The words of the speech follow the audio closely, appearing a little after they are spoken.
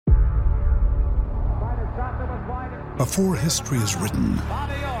Before history is written,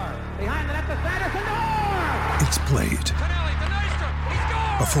 it's played.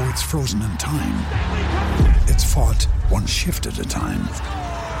 Before it's frozen in time, it's fought one shift at a time.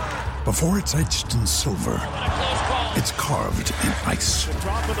 Before it's etched in silver, it's carved in ice.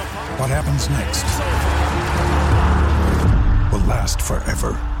 What happens next will last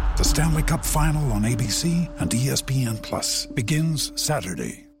forever. The Stanley Cup Final on ABC and ESPN+ begins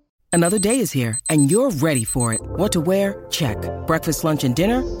Saturday. Another day is here, and you're ready for it. What to wear? Check. Breakfast, lunch, and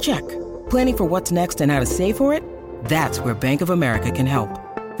dinner? Check. Planning for what's next and how to save for it? That's where Bank of America can help.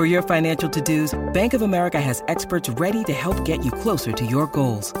 For your financial to-dos, Bank of America has experts ready to help get you closer to your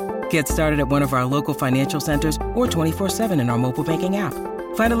goals. Get started at one of our local financial centers or 24/7 in our mobile banking app.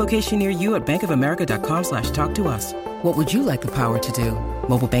 Find a location near you at bankofamerica.com/talktous. What would you like the power to do?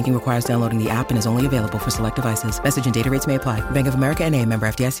 Mobile banking requires downloading the app and is only available for select devices. Message and data rates may apply. Bank of America N.A., member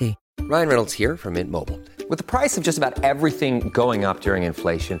FDIC. Ryan Reynolds here from Mint Mobile. With the price of just about everything going up during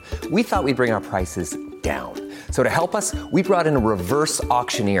inflation, we thought we'd bring our prices down. So to help us, we brought in a reverse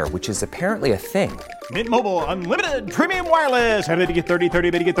auctioneer, which is apparently a thing. Mint Mobile Unlimited Premium Wireless. How to get 30,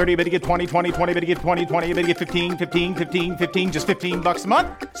 30, bit to get 30, bit to get 20, 20, 20, bit to get 20, 20, bit to get 15, 15, 15, 15, just $15 a month?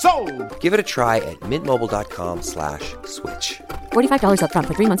 Sold! Give it a try at mintmobile.com/switch. $45 up front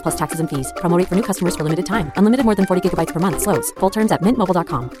for 3 months plus taxes and fees. Promo rate for new customers for limited time. Unlimited more than 40 gigabytes per month. Slows full terms at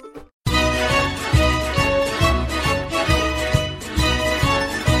mintmobile.com.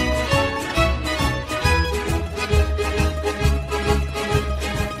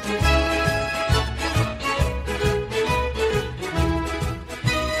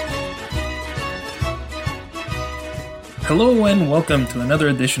 Hello and welcome to another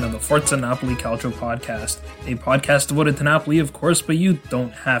edition of the Forza Napoli Calcio podcast, a podcast devoted to Napoli, of course, but you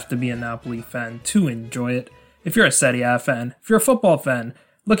don't have to be a Napoli fan to enjoy it. If you're a Serie A fan, if you're a football fan,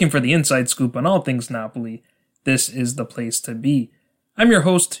 looking for the inside scoop on all things Napoli, this is the place to be. I'm your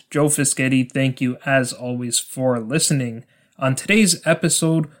host, Joe Fischetti. Thank you, as always, for listening. On today's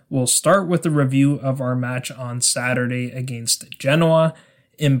episode, we'll start with a review of our match on Saturday against Genoa.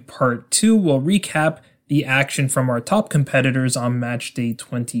 In part 2, we'll recap the action from our top competitors on match day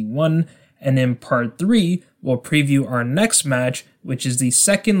 21, and in part 3, we'll preview our next match, which is the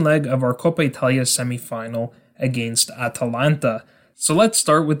second leg of our Coppa Italia semifinal against Atalanta. So let's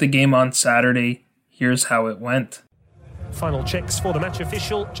start with the game on Saturday. Here's how it went. Final checks for the match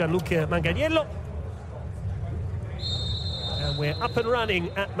official, Gianluca Manganiello. And we're up and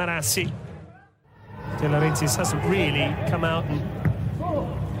running at Marassi. De Laurentiis hasn't really come out and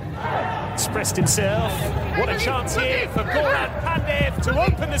expressed himself. What a chance here for Goran Pandev to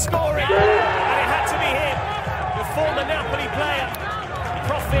open the scoring, and it had to be him. The former Napoli player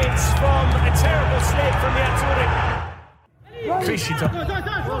profits from a terrible slip from the Azzurri. Crescita.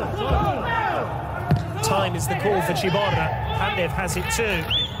 Time is the call for Ciborra. Pandev has it too.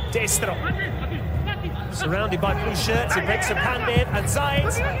 Destro. Surrounded by blue shirts, it breaks to Pandev and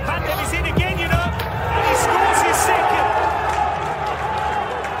Zayed. Pandev is in again, and he scores his second.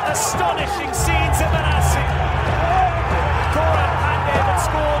 Astonishing scenes at Marassi. Goran Pandev had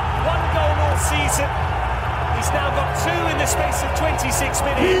scored 1 goal all season. He's now got 2 in the space of 26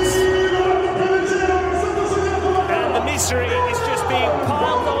 minutes. And the misery is just being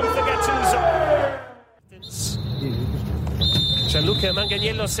piled on for Gattuso. Gianluca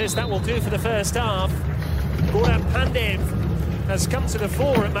Manganiello says that will do for the first half. Goran Pandev has come to the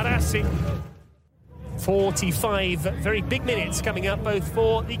fore at Marassi. 45 very big minutes coming up both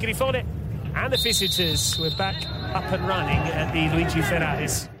for the Grifone and the visitors. We're back up and running at the Luigi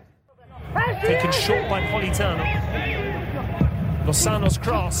Ferraris. Taken short by Politano. Lozano's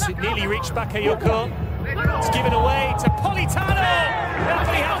cross, it nearly reached Bakayoko. It's given away to Politano.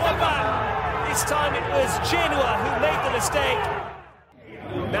 Napoli have one back. This time it was Genoa who made the mistake.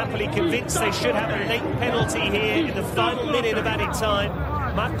 Napoli convinced they should have a late penalty here in the final minute of added time.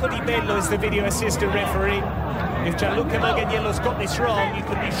 Marco Di Bello is the video assistant referee. If Gianluca Manganiello's got this wrong, you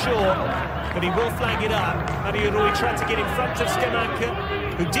can be sure, but he will flag it up. Mario Rui tried to get in front of Scamacca,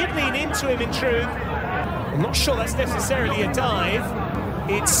 who did lean into him in truth. I'm not sure that's necessarily a dive.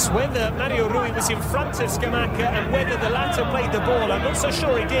 It's whether Mario Rui was in front of Scamacca and whether the latter played the ball. I'm not so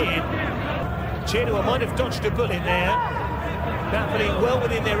sure he did. Genoa might have dodged a bullet there. Napoli well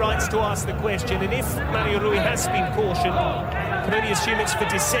within their rights to ask the question, and if Mario Rui has been cautioned, can only assume it's for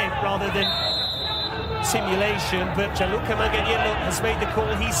dissent rather than simulation. But Gianluca Manganiello has made the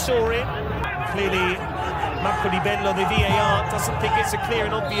call. He saw it. Clearly, Marco Di Bello, the VAR, doesn't think it's a clear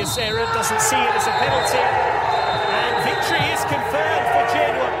and obvious error, doesn't see it as a penalty. And victory is confirmed for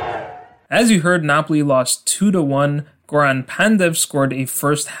Genoa. As you heard, Napoli lost 2-1. Goran Pandev scored a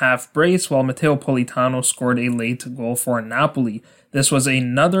first-half brace, while Matteo Politano scored a late goal for Napoli. This was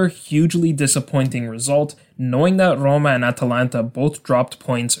another hugely disappointing result, knowing that Roma and Atalanta both dropped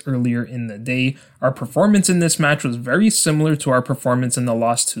points earlier in the day. Our performance in this match was very similar to our performance in the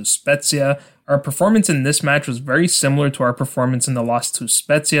loss to Spezia.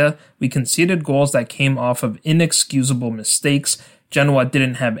 We conceded goals that came off of inexcusable mistakes. Genoa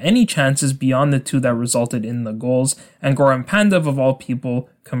didn't have any chances beyond the two that resulted in the goals, and Goran Pandev, of all people,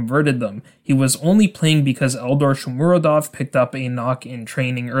 converted them. He was only playing because Eldor Shomurodov picked up a knock in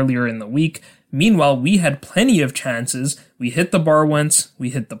training earlier in the week. Meanwhile, we had plenty of chances. We hit the bar once, we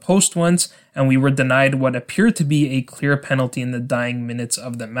hit the post once, and we were denied what appeared to be a clear penalty in the dying minutes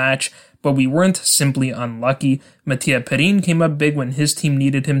of the match. But we weren't simply unlucky. Mattia Perin came up big when his team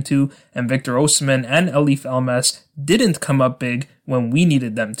needed him to, and Victor Osimhen and Elif Elmas didn't come up big when we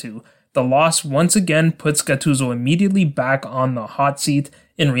needed them to. The loss once again puts Gattuso immediately back on the hot seat.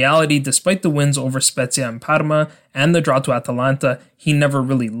 In reality, despite the wins over Spezia and Parma and the draw to Atalanta, he never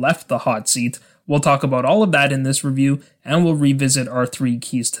really left the hot seat. We'll talk about all of that in this review, and we'll revisit our 3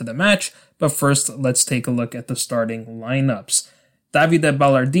 keys to the match. But first, let's take a look at the starting lineups. Davide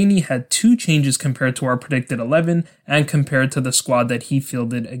Ballardini had 2 changes compared to our predicted 11 and compared to the squad that he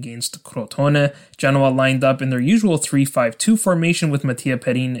fielded against Crotone. Genoa lined up in their usual 3-5-2 formation with Mattia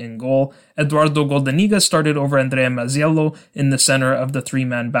Perin in goal. Eduardo Goldeniga started over Andrea Maziello in the center of the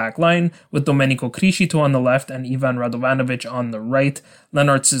 3-man back line, with Domenico Criscito on the left and Ivan Radovanovic on the right.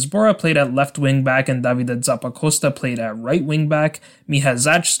 Lenart Sisbora played at left wing back and Davide Zappacosta played at right wing back. Miha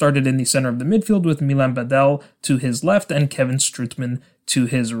Zac started in the center of the midfield with Milan Badel to his left and Kevin Strootman to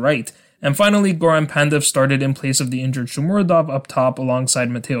his right. And finally, Goran Pandev started in place of the injured Shomurodov up top alongside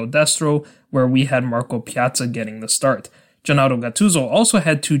Matteo Destro, where we had Marco Piazza getting the start. Gennaro Gattuso also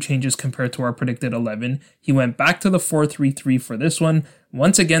had 2 changes compared to our predicted 11. He went back to the 4-3-3 for this one.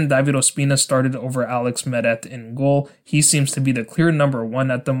 Once again, David Ospina started over Alex Meret in goal. He seems to be the clear number 1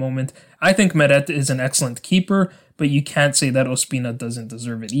 at the moment. I think Meret is an excellent keeper, but you can't say that Ospina doesn't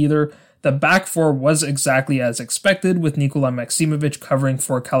deserve it either. The back 4 was exactly as expected, with Nikola Maximovic covering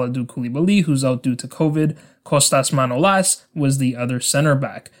for Kalidou Koulibaly, who's out due to COVID. Kostas Manolas was the other center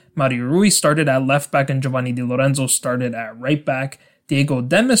back. Mario Rui started at left back and Giovanni Di Lorenzo started at right back. Diego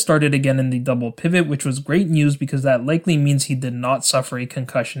Demme started again in the double pivot, which was great news because that likely means he did not suffer a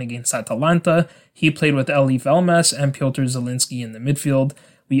concussion against Atalanta. He played with Elif Elmas and Piotr Zielinski in the midfield.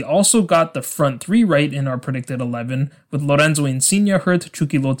 We also got the front 3 right in our predicted 11, with Lorenzo Insigne hurt,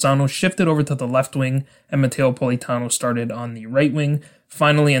 Chucky Lozano shifted over to the left wing, and Matteo Politano started on the right wing.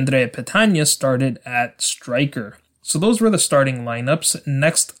 Finally, Andrea Petagna started at striker. So those were the starting lineups.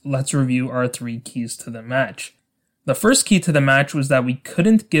 Next, let's review our 3 keys to the match. The first key to the match was that we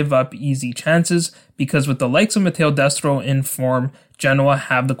couldn't give up easy chances because with the likes of Matteo Destro in form, Genoa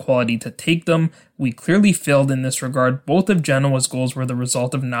have the quality to take them. We clearly failed in this regard. Both of Genoa's goals were the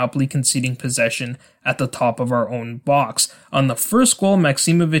result of Napoli conceding possession at the top of our own box. On the first goal,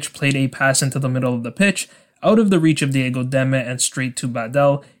 Maximovic played a pass into the middle of the pitch, out of the reach of Diego Demme and straight to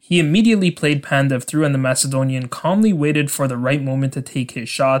Badel. He immediately played Pandev through and the Macedonian calmly waited for the right moment to take his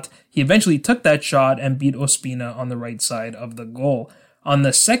shot. He eventually took that shot and beat Ospina on the right side of the goal. On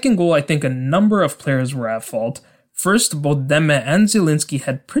the second goal, I think a number of players were at fault. First, both Demme and Zielinski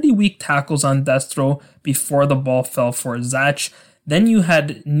had pretty weak tackles on Destro before the ball fell for Zac. Then you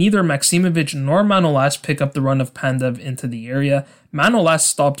had neither Maximovic nor Manolas pick up the run of Pandev into the area. Manolas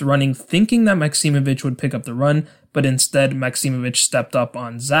stopped running thinking that Maximovic would pick up the run, but instead Maximovic stepped up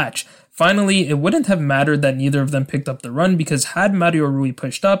on Zac. Finally, it wouldn't have mattered that neither of them picked up the run because had Mario Rui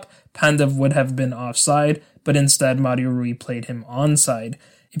pushed up, Pandev would have been offside, but instead Mario Rui played him onside.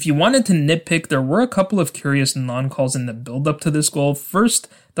 If you wanted to nitpick, there were a couple of curious non-calls in the build-up to this goal. First,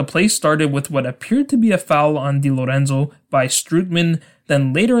 the play started with what appeared to be a foul on Di Lorenzo by Strootman.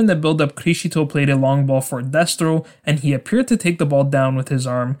 Then later in the build-up, Criscito played a long ball for Destro, and he appeared to take the ball down with his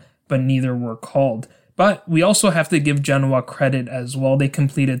arm, but neither were called. But we also have to give Genoa credit as well. They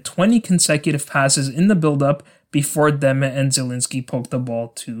completed 20 consecutive passes in the build-up before Demme and Zielinski poked the ball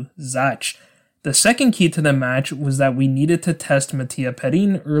to Zac. The second key to the match was that we needed to test Mattia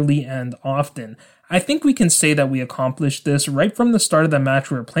Perin early and often. I think we can say that we accomplished this. Right from the start of the match,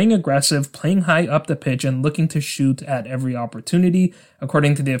 we were playing aggressive, playing high up the pitch, and looking to shoot at every opportunity.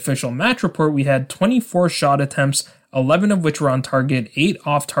 According to the official match report, we had 24 shot attempts, 11 of which were on target, 8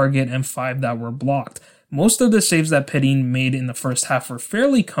 off target, and 5 that were blocked. Most of the saves that Perin made in the first half were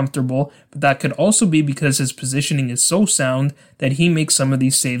fairly comfortable, but that could also be because his positioning is so sound that he makes some of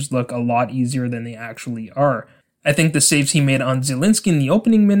these saves look a lot easier than they actually are. I think the saves he made on Zielinski in the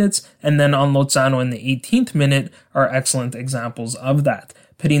opening minutes and then on Lozano in the 18th minute are excellent examples of that.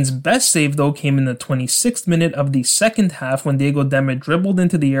 Pedin's best save, though, came in the 26th minute of the second half when Diego Demme dribbled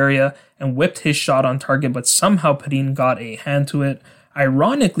into the area and whipped his shot on target, but somehow Pedin got a hand to it.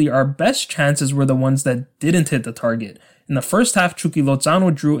 Ironically, our best chances were the ones that didn't hit the target. In the first half, Chucky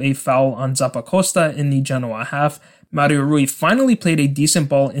Lozano drew a foul on Zappacosta in the Genoa half. Mario Rui finally played a decent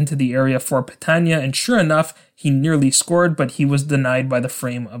ball into the area for Petagna, and sure enough, he nearly scored, but he was denied by the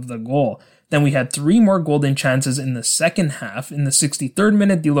frame of the goal. Then we had 3 more golden chances in the second half. In the 63rd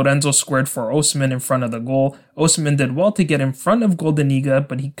minute, Di Lorenzo squared for Osimhen in front of the goal. Osimhen did well to get in front of Goldeniga,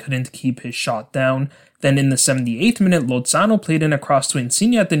 but he couldn't keep his shot down. Then in the 78th minute, Lozano played in a cross to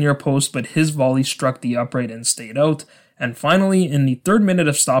Insigne at the near post, but his volley struck the upright and stayed out. And finally, in the 3rd minute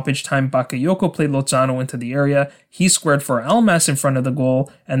of stoppage time, Bakayoko played Lozano into the area. He squared for Elmas in front of the goal,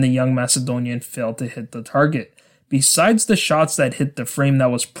 and the young Macedonian failed to hit the target. Besides the shots that hit the frame,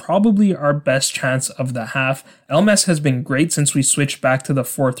 that was probably our best chance of the half. Elmas has been great since we switched back to the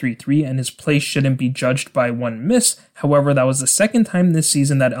 4-3-3, and his play shouldn't be judged by one miss. However, that was the second time this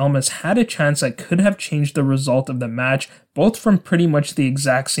season that Elmas had a chance that could have changed the result of the match, both from pretty much the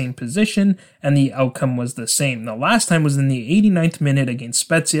exact same position, and the outcome was the same. The last time was in the 89th minute against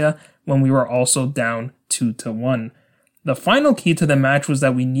Spezia, when we were also down 2-1. The final key to the match was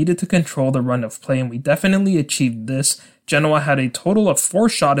that we needed to control the run of play, and we definitely achieved this. Genoa had a total of 4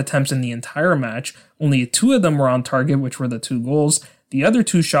 shot attempts in the entire match. Only 2 of them were on target, which were the 2 goals. The other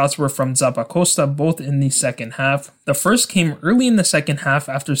 2 shots were from Zappacosta, both in the second half. The first came early in the second half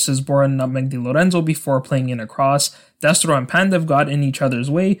after Sisbora nutmegged Di Lorenzo before playing in a cross. Destro and Pandev got in each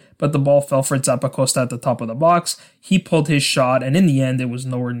other's way, but the ball fell for Zappacosta at the top of the box. He pulled his shot, and in the end, it was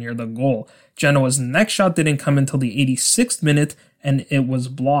nowhere near the goal. Genoa's next shot didn't come until the 86th minute, and it was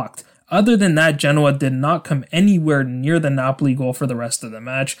blocked. Other than that, Genoa did not come anywhere near the Napoli goal for the rest of the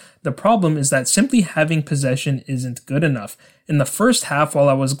match. The problem is that simply having possession isn't good enough. In the first half, while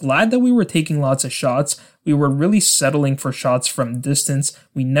I was glad that we were taking lots of shots, we were really settling for shots from distance.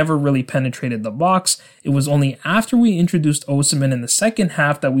 We never really penetrated the box. It was only after we introduced Osimhen in the second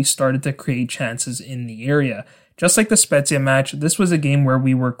half that we started to create chances in the area. Just like the Spezia match, this was a game where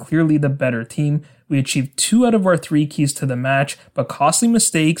we were clearly the better team. We achieved 2 out of our 3 keys to the match, but costly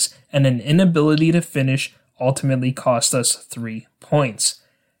mistakes and an inability to finish ultimately cost us 3 points.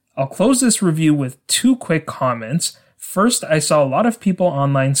 I'll close this review with 2 quick comments. First, I saw a lot of people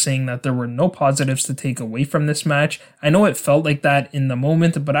online saying that there were no positives to take away from this match. I know it felt like that in the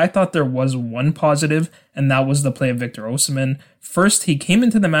moment, but I thought there was one positive, and that was the play of Victor Osimhen. First, he came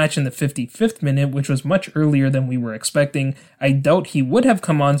into the match in the 55th minute, which was much earlier than we were expecting. I doubt he would have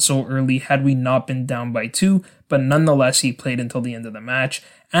come on so early had we not been down by 2, but nonetheless, he played until the end of the match,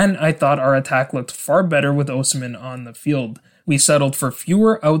 and I thought our attack looked far better with Osimhen on the field. We settled for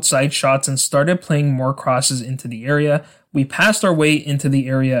fewer outside shots and started playing more crosses into the area. We passed our way into the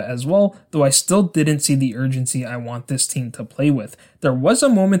area as well, though I still didn't see the urgency I want this team to play with. There was a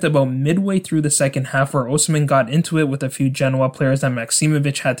moment about midway through the second half where Osimhen got into it with a few Genoa players and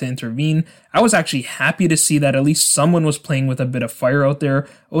Maksimovic had to intervene. I was actually happy to see that at least someone was playing with a bit of fire out there.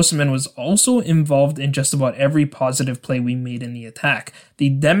 Osimhen was also involved in just about every positive play we made in the attack. The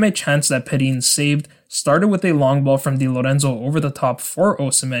Demme chance that Pedin saved started with a long ball from Di Lorenzo over the top for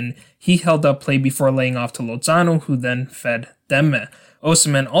Osimhen. He held up play before laying off to Lozano, who then fed Demme.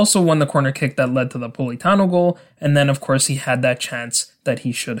 Osimhen also won the corner kick that led to the Politano goal, and then of course he had that chance that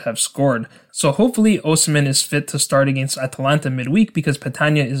he should have scored. So hopefully Osimhen is fit to start against Atalanta midweek because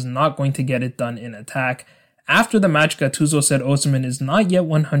Petagna is not going to get it done in attack. After the match, Gattuso said Osimhen is not yet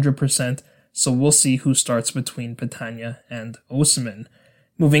 100%, so we'll see who starts between Petagna and Osimhen.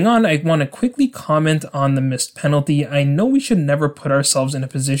 Moving on, I want to quickly comment on the missed penalty. I know we should never put ourselves in a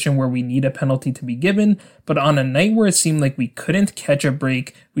position where we need a penalty to be given, but on a night where it seemed like we couldn't catch a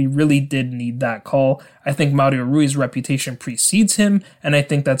break, we really did need that call. I think Mario Rui's reputation precedes him, and I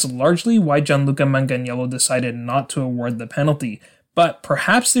think that's largely why Gianluca Manganiello decided not to award the penalty. But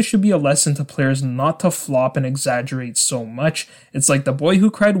perhaps this should be a lesson to players not to flop and exaggerate so much. It's like the boy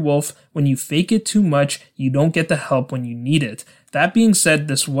who cried wolf. When you fake it too much, you don't get the help when you need it. That being said,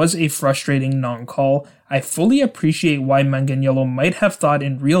 this was a frustrating non-call. I fully appreciate why Manganiello might have thought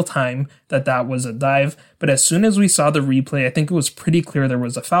in real time that that was a dive, but as soon as we saw the replay, I think it was pretty clear there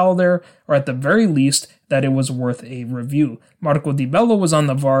was a foul there, or at the very least, that it was worth a review. Marco Di Bello was on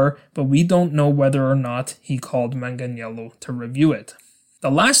the VAR, but we don't know whether or not he called Manganiello to review it.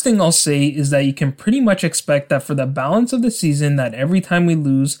 The last thing I'll say is that you can pretty much expect that for the balance of the season that every time we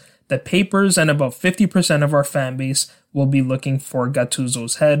lose, the papers and about 50% of our fan base will be looking for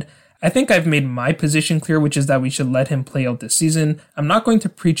Gattuso's head. I think I've made my position clear, which is that we should let him play out this season. I'm not going to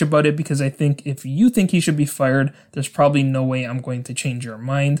preach about it because I think if you think he should be fired, there's probably no way I'm going to change your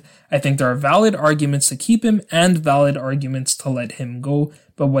mind. I think there are valid arguments to keep him and valid arguments to let him go.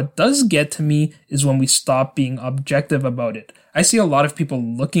 But what does get to me is when we stop being objective about it. I see a lot of people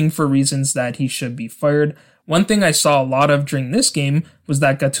looking for reasons that he should be fired. One thing I saw a lot of during this game was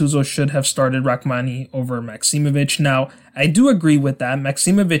that Gattuso should have started Rachmani over Maksimovic. Now, I do agree with that.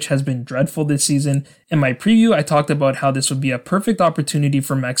 Maksimovic has been dreadful this season. In my preview, I talked about how this would be a perfect opportunity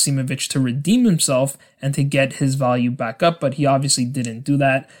for Maksimovic to redeem himself and to get his value back up, but he obviously didn't do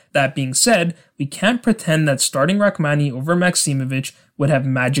that. That being said, we can't pretend that starting Rachmani over Maksimovic would have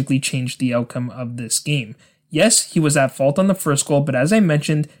magically changed the outcome of this game. Yes, he was at fault on the first goal, but as I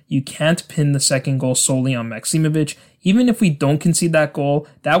mentioned, you can't pin the second goal solely on Maksimovic. Even if we don't concede that goal,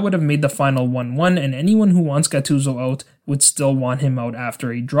 that would have made the final 1-1, and anyone who wants Gattuso out would still want him out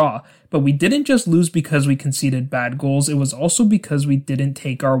after a draw. But we didn't just lose because we conceded bad goals, it was also because we didn't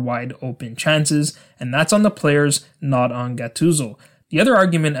take our wide open chances, and that's on the players, not on Gattuso. The other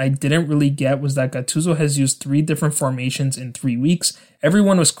argument I didn't really get was that Gattuso has used 3 different formations in 3 weeks.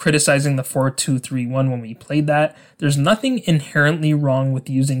 Everyone was criticizing the 4-2-3-1 when we played that. There's nothing inherently wrong with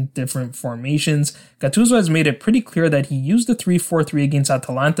using different formations. Gattuso has made it pretty clear that he used the 3-4-3 against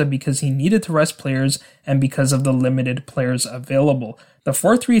Atalanta because he needed to rest players and because of the limited players available. The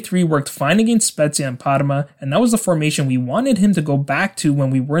 4-3-3 worked fine against Spezia and Parma, and that was the formation we wanted him to go back to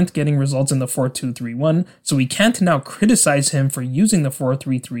when we weren't getting results in the 4-2-3-1, so we can't now criticize him for using the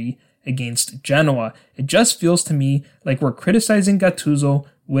 4-3-3 against Genoa. It just feels to me like we're criticizing Gattuso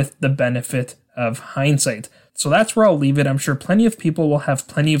with the benefit of hindsight. So that's where I'll leave it. I'm sure plenty of people will have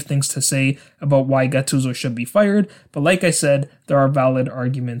plenty of things to say about why Gattuso should be fired, but like I said, there are valid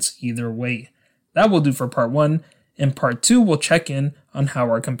arguments either way. That will do for part 1. In part 2, we'll check in on how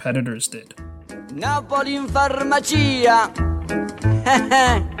our competitors did. Napoli in farmacia.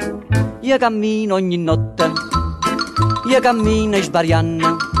 Io cammino ogni notte. Io cammino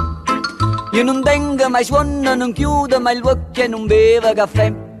sbariando. Io non tengo mai suono, non chiudo mai gli occhi e non bevo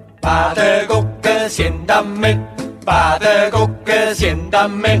caffè. Pate cocche, sienta a me. Pate cocche, sienta a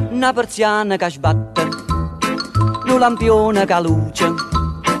me. Una persiana che sbatte. Un lampione che luce.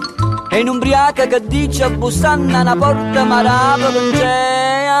 E un ubriaca che dice bussando alla porta ma rapa non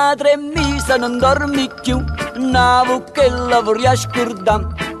c'è. A 3 mesi non dormi più. Navo che lavori a scordare.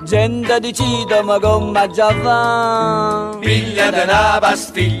 Gente decide ma come già va. Pigliate una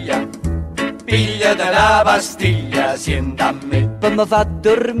pastiglia. Pigliate una pastiglia, sienta a me. Per mi fa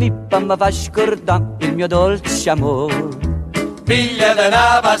dormire, per mi fa scordare il mio dolce amore. Pigliate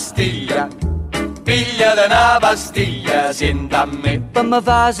una pastiglia. Pigliate una pastiglia, sienta a me. Per mi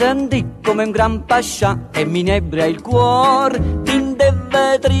fa sentire come un gran pascià e mi inebria il cuore. Tinte e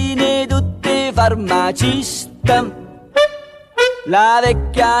vetrine tutte farmaciste. La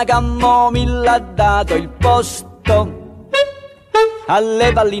vecchia camomilla ha dato il posto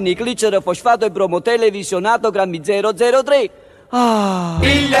alle palline glicero, fosfato e bromo televisionato grammi 003. Ah.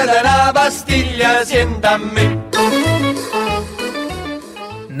 Pigliate una pastiglia, sienta a me.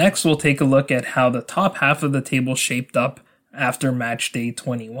 Next, we'll take a look at how the top half of the table shaped up after match day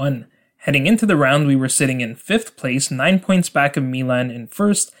 21. Heading into the round, we were sitting in 5th place, 9 points back of Milan in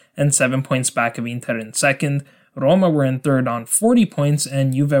 1st, and 7 points back of Inter in 2nd. Roma were in 3rd on 40 points,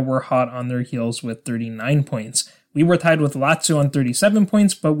 and Juve were hot on their heels with 39 points. We were tied with Lazio on 37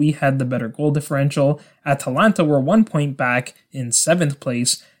 points, but we had the better goal differential. Atalanta were 1 point back in 7th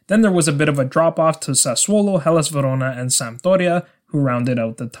place. Then there was a bit of a drop-off to Sassuolo, Hellas Verona, and Sampdoria, who rounded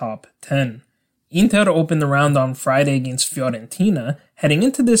out the top 10. Inter opened the round on Friday against Fiorentina. Heading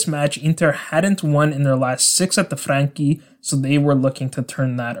into this match, Inter hadn't won in their last 6 at the Franchi, so they were looking to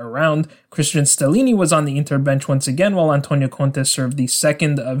turn that around. Christian Stellini was on the Inter bench once again, while Antonio Conte served the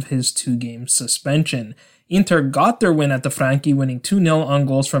second of his 2-game suspension. Inter got their win at the Franchi, winning 2-0 on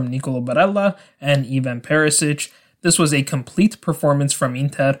goals from Nicolo Barella and Ivan Perisic. This was a complete performance from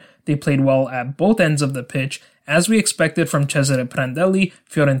Inter. They played well at both ends of the pitch. As we expected from Cesare Prandelli,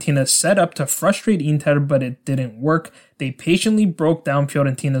 Fiorentina set up to frustrate Inter, but it didn't work. They patiently broke down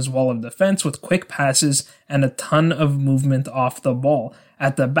Fiorentina's wall of defense with quick passes and a ton of movement off the ball.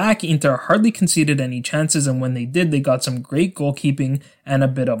 At the back, Inter hardly conceded any chances, and when they did, they got some great goalkeeping and a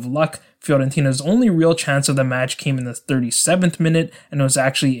bit of luck. Fiorentina's only real chance of the match came in the 37th minute, and it was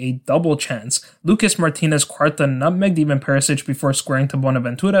actually a double chance. Lucas Martinez Quarta nutmegged Ivan Perisic before squaring to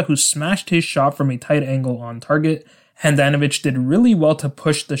Bonaventura, who smashed his shot from a tight angle on target. Handanovic did really well to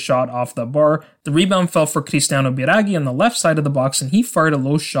push the shot off the bar. The rebound fell for Cristiano Biraghi on the left side of the box, and he fired a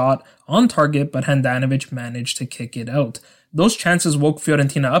low shot on target, but Handanovic managed to kick it out. Those chances woke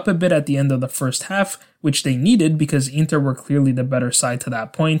Fiorentina up a bit at the end of the first half, which they needed because Inter were clearly the better side to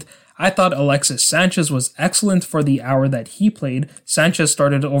that point. I thought Alexis Sanchez was excellent for the hour that he played. Sanchez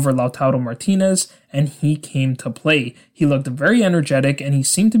started over Lautaro Martinez, and he came to play. He looked very energetic, and he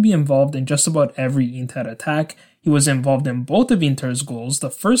seemed to be involved in just about every Inter attack. He was involved in both of Inter's goals.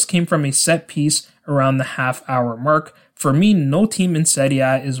 The first came from a set piece around the half-hour mark. For me, no team in Serie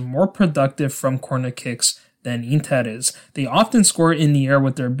A is more productive from corner kicks than Inter is. They often score in the air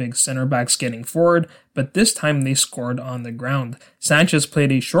with their big center backs getting forward, but this time they scored on the ground. Sanchez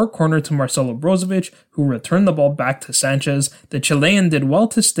played a short corner to Marcelo Brozovic, who returned the ball back to Sanchez. The Chilean did well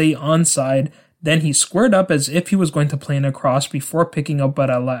to stay onside. Then he squared up as if he was going to play in a cross before picking up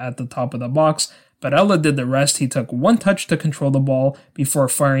Barella at the top of the box. Barella did the rest. He took one touch to control the ball before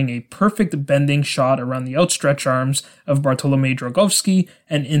firing a perfect bending shot around the outstretched arms of Bartolomei Dragowski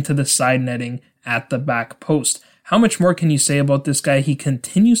and into the side netting at the back post. How much more can you say about this guy? He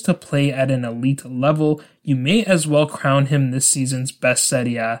continues to play at an elite level. You may as well crown him this season's best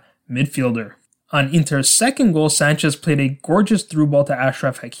Serie A midfielder. On Inter's second goal, Sanchez played a gorgeous through ball to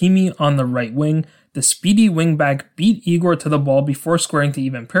Achraf Hakimi on the right wing. The speedy wingback beat Igor to the ball before squaring to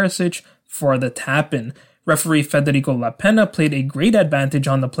Ivan Perisic for the tap-in. Referee Federico Lapena played a great advantage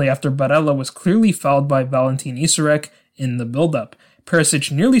on the play after Barella was clearly fouled by Valentin Isarek in the build-up.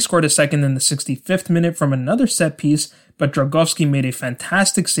 Perisic nearly scored a second in the 65th minute from another set piece, but Dragowski made a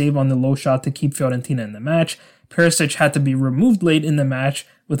fantastic save on the low shot to keep Fiorentina in the match. Perisic had to be removed late in the match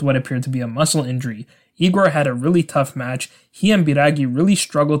with what appeared to be a muscle injury. Igor had a really tough match. He and Biraghi really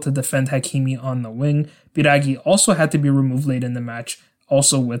struggled to defend Hakimi on the wing. Biraghi also had to be removed late in the match,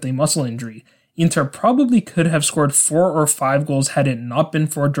 also with a muscle injury. Inter probably could have scored 4 or 5 goals had it not been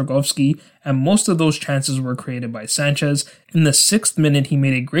for Dragowski, and most of those chances were created by Sanchez. In the 6th minute, he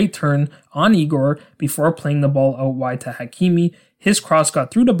made a great turn on Igor before playing the ball out wide to Hakimi. His cross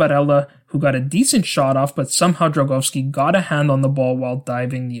got through to Barella, who got a decent shot off, but somehow Dragowski got a hand on the ball while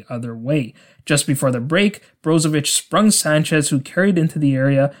diving the other way. Just before the break, Brozovic sprung Sanchez, who carried into the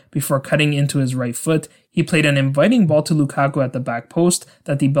area before cutting into his right foot. He played an inviting ball to Lukaku at the back post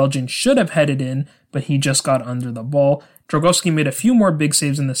that the Belgian should have headed in, but he just got under the ball. Dragowski made a few more big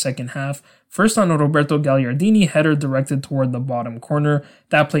saves in the second half. First on a Roberto Gagliardini header directed toward the bottom corner.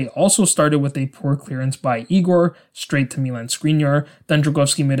 That play also started with a poor clearance by Igor, straight to Milan Skriniar. Then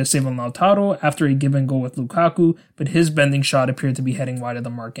Dragowski made a save on Lautaro after a give and go with Lukaku, but his bending shot appeared to be heading wide of the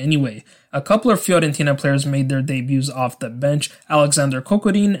mark anyway. A couple of Fiorentina players made their debuts off the bench. Alexander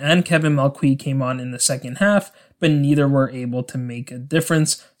Kokorin and Kevin Malcuit came on in the second half, but neither were able to make a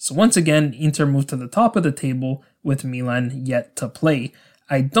difference. So once again, Inter moved to the top of the table with Milan yet to play.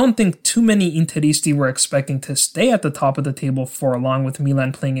 I don't think too many Interisti were expecting to stay at the top of the table for long with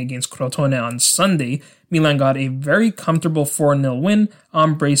Milan playing against Crotone on Sunday. Milan got a very comfortable 4-0 win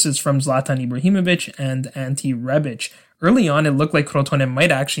on braces from Zlatan Ibrahimovic and Ante Rebic. Early on, it looked like Crotone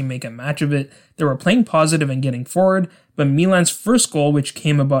might actually make a match of it. They were playing positive and getting forward, but Milan's first goal, which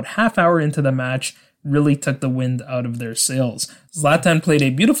came about half hour into the match, really took the wind out of their sails. Zlatan played a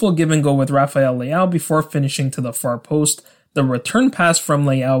beautiful give and go with Rafael Leao before finishing to the far post. The return pass from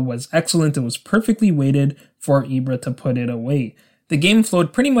Leao was excellent. It was perfectly weighted for Ibra to put it away. The game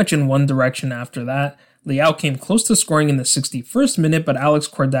flowed pretty much in one direction after that. Leao came close to scoring in the 61st minute, but Alex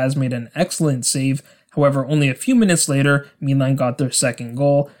Cordaz made an excellent save. However, only a few minutes later, Milan got their second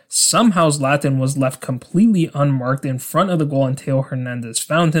goal. Somehow Zlatan was left completely unmarked in front of the goal and Theo Hernandez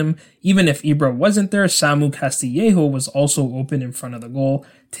found him. Even if Ibra wasn't there, Samu Castillejo was also open in front of the goal.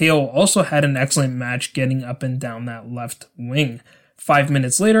 Theo also had an excellent match getting up and down that left wing. 5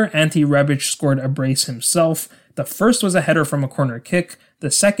 minutes later, Ante Rebic scored a brace himself. The first was a header from a corner kick. The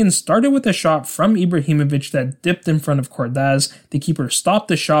second started with a shot from Ibrahimovic that dipped in front of Cordaz. The keeper stopped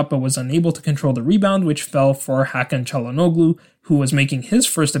the shot but was unable to control the rebound, which fell for Hakan Çalhanoğlu, who was making his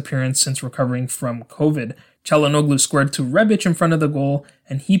first appearance since recovering from COVID. Çalhanoğlu squared to Rebic in front of the goal,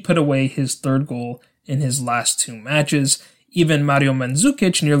 and he put away his third goal in his last 2 matches. Even Mario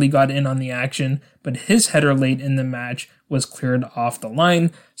Mandzukic nearly got in on the action, but his header late in the match was cleared off the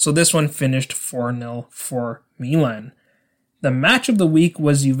line, so this one finished 4-0 for Milan. The match of the week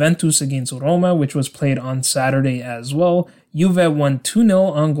was Juventus against Roma, which was played on Saturday as well. Juve won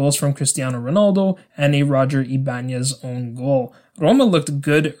 2-0 on goals from Cristiano Ronaldo and a Roger Ibanez own goal. Roma looked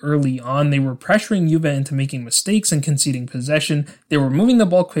good early on. They were pressuring Juve into making mistakes and conceding possession. They were moving the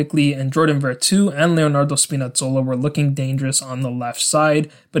ball quickly, and Jordan Veretout and Leonardo Spinazzola were looking dangerous on the left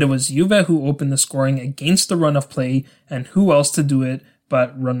side, but it was Juve who opened the scoring against the run of play, and who else to do it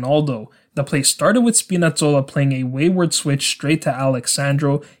but Ronaldo. The play started with Spinazzola playing a wayward switch straight to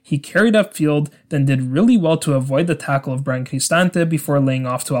Alexandro. He carried upfield, then did really well to avoid the tackle of Brian Cristante before laying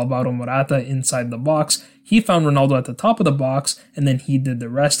off to Alvaro Morata inside the box. He found Ronaldo at the top of the box, and then he did the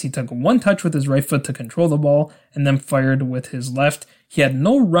rest. He took one touch with his right foot to control the ball, and then fired with his left. He had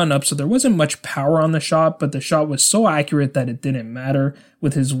no run-up, so there wasn't much power on the shot, but the shot was so accurate that it didn't matter.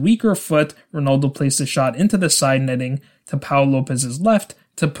 With his weaker foot, Ronaldo placed the shot into the side netting to Pau Lopez's left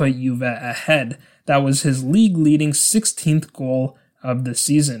to put Juve ahead. That was his league-leading 16th goal of the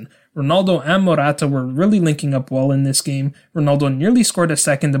season. Ronaldo and Morata were really linking up well in this game. Ronaldo nearly scored a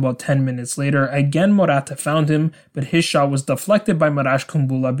second about 10 minutes later. Again, Morata found him, but his shot was deflected by Marash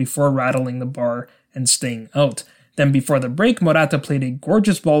Kumbula before rattling the bar and staying out. Then before the break, Morata played a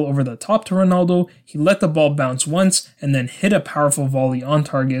gorgeous ball over the top to Ronaldo. He let the ball bounce once and then hit a powerful volley on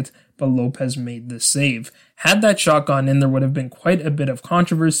target, but Lopez made the save. Had that shot gone in, there would have been quite a bit of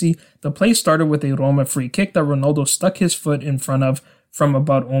controversy. The play started with a Roma free kick that Ronaldo stuck his foot in front of from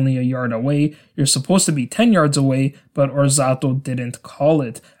about only a yard away. You're supposed to be 10 yards away, but Orzato didn't call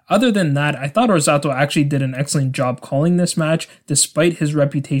it. Other than that, I thought Orzato actually did an excellent job calling this match, despite his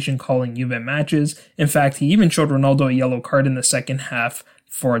reputation calling Juve matches. In fact, he even showed Ronaldo a yellow card in the second half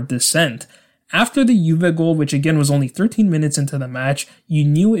for dissent. After the Juve goal, which again was only 13 minutes into the match, you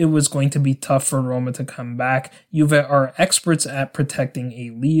knew it was going to be tough for Roma to come back. Juve are experts at protecting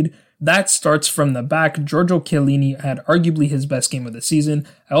a lead. That starts from the back. Giorgio Chiellini had arguably his best game of the season.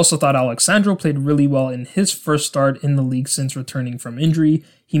 I also thought Alexandro played really well in his first start in the league since returning from injury.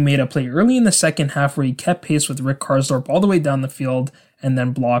 He made a play early in the second half where he kept pace with Rick Karsdorp all the way down the field and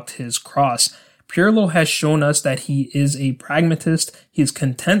then blocked his cross. Pirlo has shown us that he is a pragmatist. He's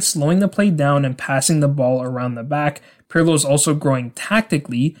content slowing the play down and passing the ball around the back. Pirlo is also growing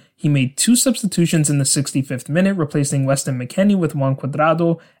tactically. He made 2 substitutions in the 65th minute, replacing Weston McKennie with Juan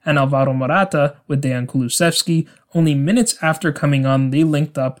Cuadrado and Alvaro Morata with Dejan Kulusevski. Only minutes after coming on, they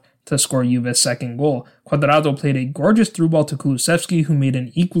linked up to score Juve's second goal. Cuadrado played a gorgeous through ball to Kulusevski, who made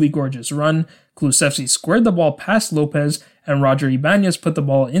an equally gorgeous run. Kulusevski squared the ball past Lopez, and Roger Ibanez put the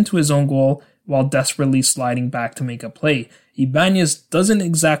ball into his own goal while desperately sliding back to make a play. Ibanez doesn't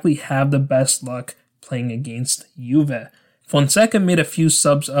exactly have the best luck playing against Juve. Fonseca made a few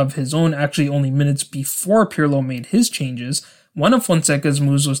subs of his own, actually only minutes before Pirlo made his changes. One of Fonseca's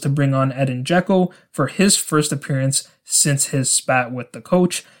moves was to bring on Edin Dzeko for his first appearance since his spat with the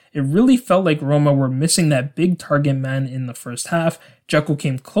coach. It really felt like Roma were missing that big target man in the first half. Dzeko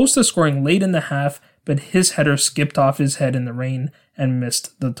came close to scoring late in the half, but his header skipped off his head in the rain and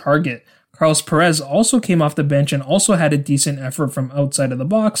missed the target. Carlos Perez also came off the bench and also had a decent effort from outside of the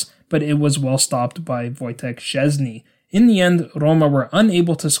box, but it was well stopped by Wojtek Szczesny. In the end, Roma were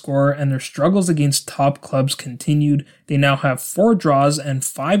unable to score and their struggles against top clubs continued. They now have 4 draws and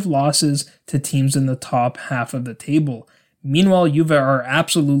 5 losses to teams in the top half of the table. Meanwhile, Juve are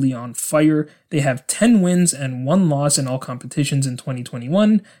absolutely on fire. They have 10 wins and 1 loss in all competitions in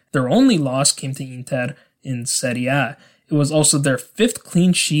 2021. Their only loss came to Inter in Serie A. It was also their 5th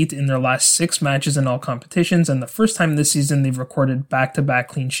clean sheet in their last 6 matches in all competitions, and the first time this season they've recorded back-to-back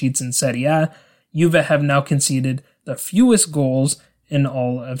clean sheets in Serie A. Juve have now conceded the fewest goals in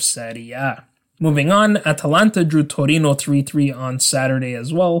all of Serie A. Moving on, Atalanta drew Torino 3-3 on Saturday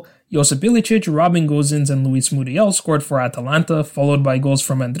as well. Josip Ilicic, Robin Gosens, and Luis Muriel scored for Atalanta, followed by goals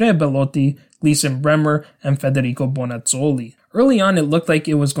from Andrea Bellotti, Gleison Bremer, and Federico Bonazzoli. Early on, it looked like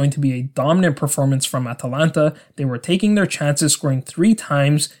it was going to be a dominant performance from Atalanta. They were taking their chances, scoring 3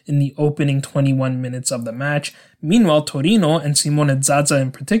 times in the opening 21 minutes of the match. Meanwhile, Torino, and Simone Zaza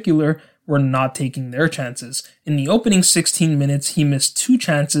in particular, were not taking their chances. In the opening 16 minutes, he missed 2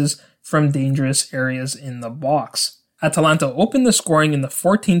 chances from dangerous areas in the box. Atalanta opened the scoring in the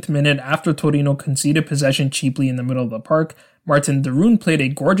 14th minute after Torino conceded possession cheaply in the middle of the park. Martin Derun played a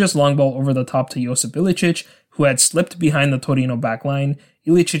gorgeous long ball over the top to Josip Ilicic, who had slipped behind the Torino backline.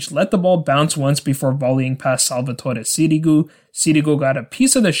 Ilicic let the ball bounce once before volleying past Salvatore Sirigu. Sirigu got a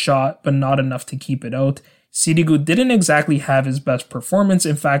piece of the shot, but not enough to keep it out. Sirigu didn't exactly have his best performance.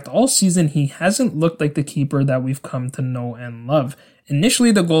 In fact, all season he hasn't looked like the keeper that we've come to know and love.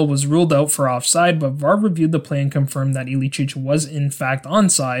 Initially, the goal was ruled out for offside, but VAR reviewed the play and confirmed that Ilicic was in fact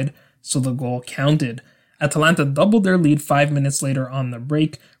onside, so the goal counted. Atalanta doubled their lead 5 minutes later on the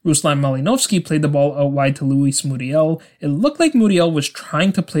break. Ruslan Malinovsky played the ball out wide to Luis Muriel. It looked like Muriel was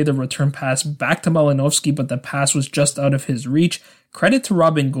trying to play the return pass back to Malinovsky, but the pass was just out of his reach. Credit to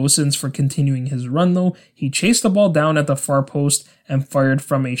Robin Gosens for continuing his run though. He chased the ball down at the far post and fired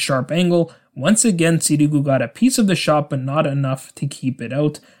from a sharp angle. Once again, Sirigu got a piece of the shot, but not enough to keep it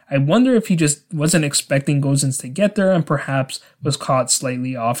out. I wonder if he just wasn't expecting Gozens to get there and perhaps was caught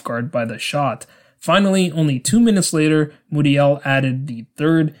slightly off guard by the shot. Finally, only 2 minutes later, Muriel added the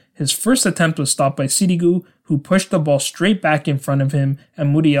third. His first attempt was stopped by Sirigu, who pushed the ball straight back in front of him,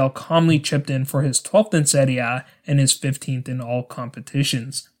 and Muriel calmly chipped in for his 12th in Serie A and his 15th in all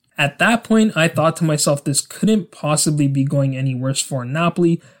competitions. At that point, I thought to myself this couldn't possibly be going any worse for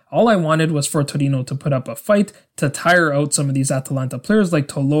Napoli. All I wanted was for Torino to put up a fight, to tire out some of these Atalanta players like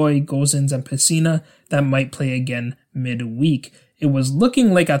Toloi, Gozens, and Pessina that might play again midweek. It was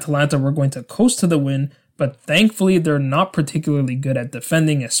looking like Atalanta were going to coast to the win, but thankfully they're not particularly good at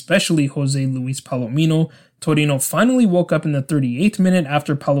defending, especially Jose Luis Palomino. Torino finally woke up in the 38th minute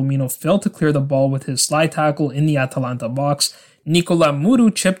after Palomino failed to clear the ball with his slide tackle in the Atalanta box. Nicola Muru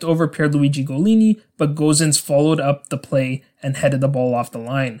chipped over Pierluigi Golini, but Gozens followed up the play and headed the ball off the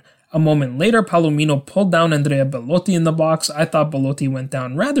line. A moment later, Palomino pulled down Andrea Belotti in the box. I thought Belotti went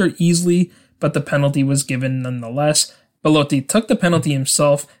down rather easily, but the penalty was given nonetheless. Belotti took the penalty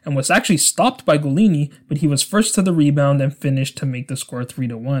himself and was actually stopped by Golini, but he was first to the rebound and finished to make the score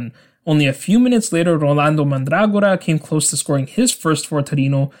 3-1. Only a few minutes later, Rolando Mandragora came close to scoring his first for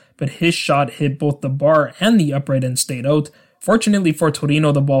Torino, but his shot hit both the bar and the upright and stayed out. Fortunately for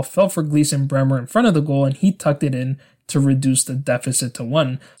Torino, the ball fell for Gleason Bremer in front of the goal and he tucked it in to reduce the deficit to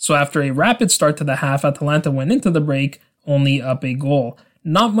 1. So after a rapid start to the half, Atalanta went into the break only up a goal.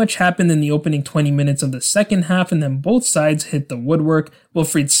 Not much happened in the opening 20 minutes of the second half, and then both sides hit the woodwork.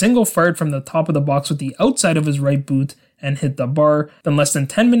 Wilfried single fired from the top of the box with the outside of his right boot and hit the bar. Then less than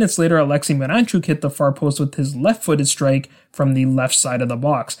 10 minutes later, Alexei Miranchuk hit the far post with his left-footed strike from the left side of the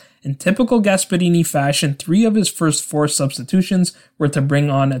box. In typical Gasperini fashion, 3 of his first 4 substitutions were to bring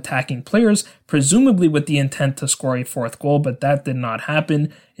on attacking players, presumably with the intent to score a 4th goal, but that did not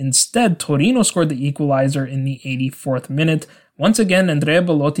happen. Instead, Torino scored the equalizer in the 84th minute. Once again, Andrea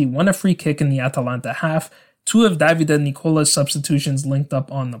Belotti won a free kick in the Atalanta half. 2 of Davide Nicola's substitutions linked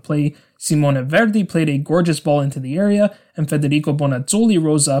up on the play. Simone Verdi played a gorgeous ball into the area, and Federico Bonazzoli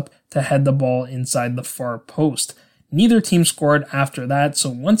rose up to head the ball inside the far post. Neither team scored after that, so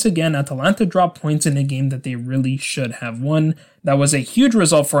once again, Atalanta dropped points in a game that they really should have won. That was a huge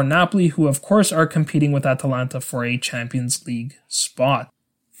result for Napoli, who of course are competing with Atalanta for a Champions League spot.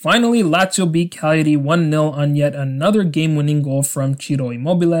 Finally, Lazio beat Cagliari 1-0 on yet another game-winning goal from Ciro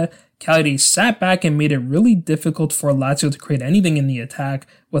Immobile. Cagliari sat back and made it really difficult for Lazio to create anything in the attack.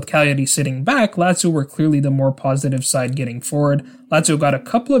 With Cagliari sitting back, Lazio were clearly the more positive side getting forward. Lazio got a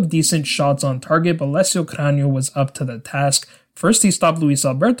couple of decent shots on target, but Alessio Cranio was up to the task. First, he stopped Luis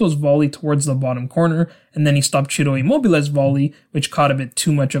Alberto's volley towards the bottom corner, and then he stopped Ciro Immobile's volley, which caught a bit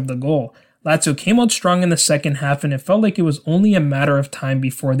too much of the goal. Lazio came out strong in the second half, and it felt like it was only a matter of time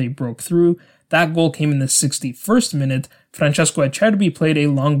before they broke through. That goal came in the 61st minute. Francesco Acerbi played a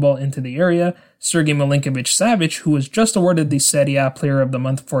long ball into the area. Sergei Milinkovic-Savic, who was just awarded the Serie A Player of the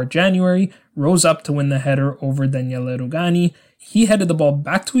Month for January, rose up to win the header over Daniele Rugani. He headed the ball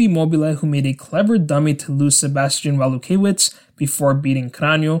back to Immobile, who made a clever dummy to lose Sebastian Walukiewicz before beating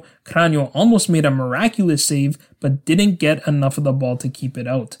Cranio. Cranio almost made a miraculous save, but didn't get enough of the ball to keep it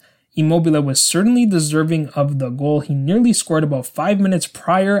out. Immobile was certainly deserving of the goal. He nearly scored about 5 minutes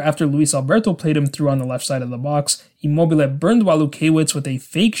prior after Luis Alberto played him through on the left side of the box. Immobile burned Walukiewicz with a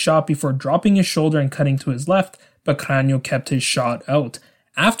fake shot before dropping his shoulder and cutting to his left, but Cranio kept his shot out.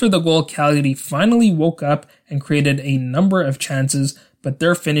 After the goal, Cagliari finally woke up and created a number of chances, but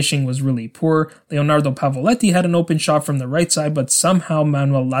their finishing was really poor. Leonardo Pavoletti had an open shot from the right side, but somehow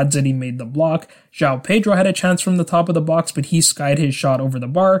Manuel Lazzari made the block. João Pedro had a chance from the top of the box, but he skied his shot over the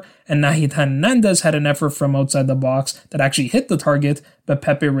bar, and Nahid Hernandez had an effort from outside the box that actually hit the target, but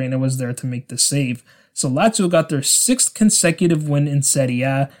Pepe Reina was there to make the save. So Lazio got their 6th consecutive win in Serie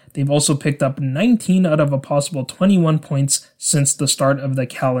A. They've also picked up 19 out of a possible 21 points since the start of the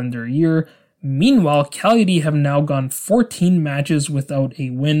calendar year. Meanwhile, Cagliari have now gone 14 matches without a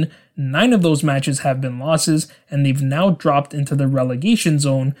win. 9 of those matches have been losses, and they've now dropped into the relegation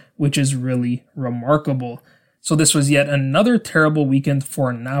zone, which is really remarkable. So this was yet another terrible weekend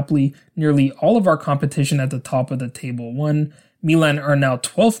for Napoli. Nearly all of our competition at the top of the table won. Milan are now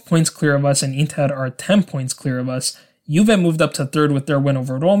 12 points clear of us, and Inter are 10 points clear of us. Juve moved up to 3rd with their win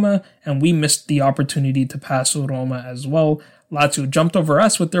over Roma, and we missed the opportunity to pass Roma as well. Lazio jumped over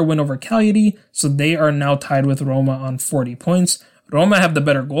us with their win over Cagliari, so they are now tied with Roma on 40 points. Roma have the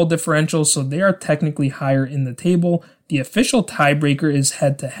better goal differential, so they are technically higher in the table. The official tiebreaker is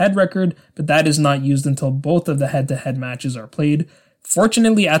head-to-head record, but that is not used until both of the head-to-head matches are played.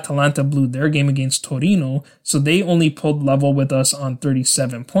 Fortunately, Atalanta blew their game against Torino, so they only pulled level with us on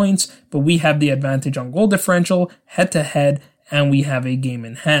 37 points, but we have the advantage on goal differential, head-to-head, and we have a game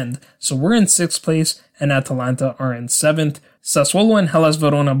in hand. So we're in 6th place, and Atalanta are in 7th. Sassuolo and Hellas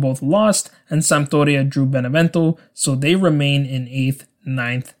Verona both lost, and Sampdoria drew Benevento, so they remain in 8th,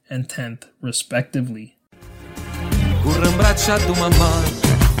 9th, and 10th, respectively.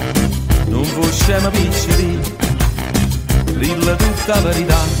 Dilla tutta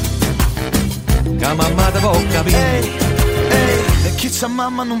verità, che mamma te può capire. E chi c'ha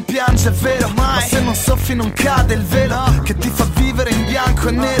mamma non piange, è vero, ma se non soffi non cade il velo che ti fa vivere in bianco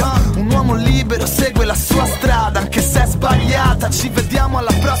e nero. Un uomo libero segue la sua strada, anche se è sbagliata. Ci vediamo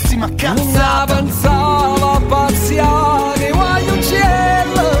alla prossima cazzata. Non pensavo a pazziare, guai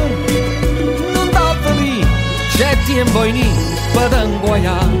uccello, non t'ho lì, c'è tempo in per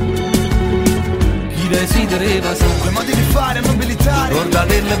inguaiare. Desidereva quei modi di fare nobilitari, guarda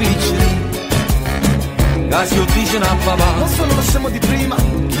della piccina, casi io dice a papà, non sono lo scemo di prima,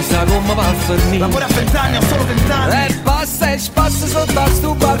 chissà come va a farmi. L'amore a 20 anni, ho solo 20 anni. E passa sotto a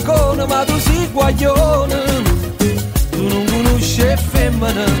sto balcone, ma tu sei guaglione, tu non conosci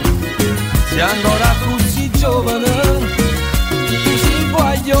femmina, sei ancora così giovane, tu sei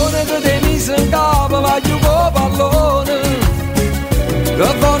guaglione che te mi si incapa, voglio con pallone, che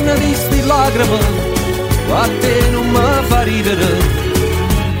donna di sti lacrime, a te non mi fa ridere,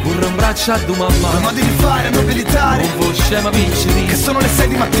 corro in braccio a tua mamma, quei modi di fare nobilitari, non può scema piccini, che sono le 6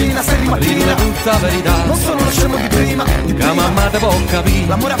 di mattina, 6 di mattina, dilla tutta verità, non sono lo scemo di prima, che mamma te può capire.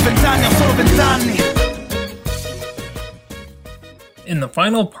 L'amore a 20 anni, ho solo 20 anni. In the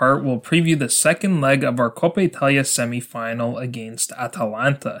final part, we'll preview the second leg of our Coppa Italia semi-final against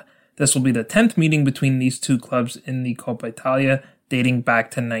Atalanta. This will be the 10th meeting between these two clubs in the Coppa Italia, dating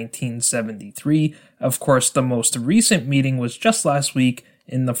back to 1973. Of course, the most recent meeting was just last week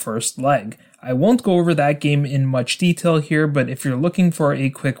in the first leg. I won't go over that game in much detail here, but if you're looking for a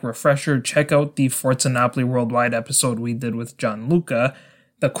quick refresher, check out the Forza Napoli Worldwide episode we did with Gianluca.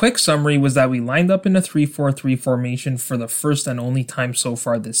 The quick summary was that we lined up in a 3-4-3 formation for the first and only time so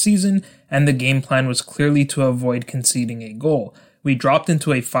far this season, and the game plan was clearly to avoid conceding a goal. We dropped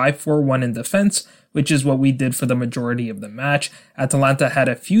into a 5-4-1 in defense, which is what we did for the majority of the match. Atalanta had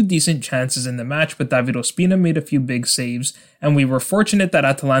a few decent chances in the match, but David Ospina made a few big saves, and we were fortunate that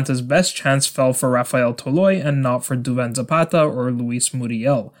Atalanta's best chance fell for Rafael Toloi and not for Duvan Zapata or Luis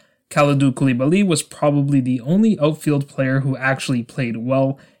Muriel. Kalidou Koulibaly was probably the only outfield player who actually played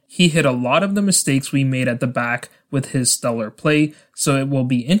well. He hit a lot of the mistakes we made at the back with his stellar play, so it will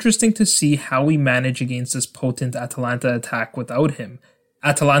be interesting to see how we manage against this potent Atalanta attack without him.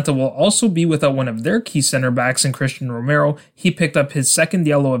 Atalanta will also be without one of their key center backs in Christian Romero. He picked up his second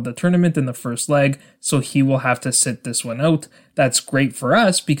yellow of the tournament in the first leg, so he will have to sit this one out. That's great for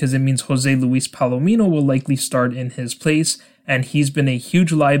us because it means Jose Luis Palomino will likely start in his place, and he's been a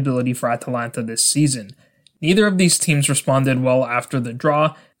huge liability for Atalanta this season. Neither of these teams responded well after the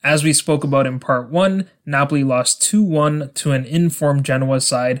draw. As we spoke about in part 1, Napoli lost 2-1 to an in-form Genoa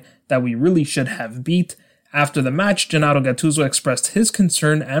side that we really should have beat. After the match, Gennaro Gattuso expressed his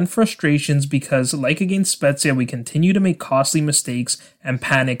concern and frustrations because, like against Spezia, we continue to make costly mistakes and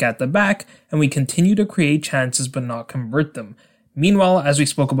panic at the back, and we continue to create chances but not convert them. Meanwhile, as we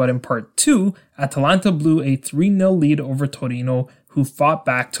spoke about in part 2, Atalanta blew a 3-0 lead over Torino, who fought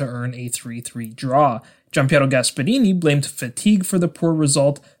back to earn a 3-3 draw. Gianpiero Gasperini blamed fatigue for the poor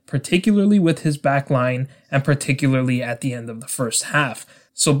result, particularly with his back line, and particularly at the end of the first half.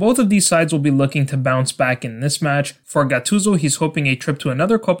 So both of these sides will be looking to bounce back in this match. For Gattuso, he's hoping a trip to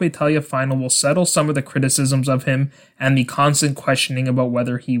another Coppa Italia final will settle some of the criticisms of him and the constant questioning about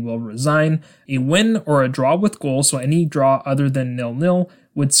whether he will resign. A win or a draw with goals, so any draw other than 0-0,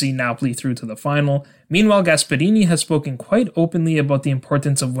 would see Napoli through to the final. Meanwhile, Gasperini has spoken quite openly about the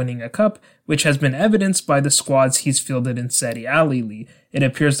importance of winning a cup, which has been evidenced by the squads he's fielded in Serie A lately. It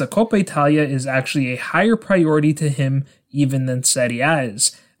appears that Coppa Italia is actually a higher priority to him even than Serie A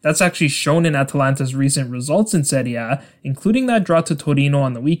is. That's actually shown in Atalanta's recent results in Serie A, including that draw to Torino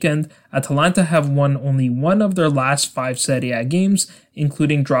on the weekend. Atalanta have won only one of their last 5 Serie A games,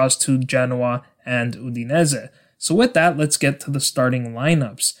 including draws to Genoa and Udinese. So with that, let's get to the starting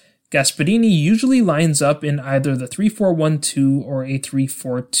lineups. Gasperini usually lines up in either the 3-4-1-2 or a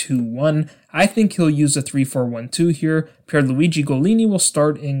 3-4-2-1. I think he'll use a 3-4-1-2 here. Pierluigi Golini will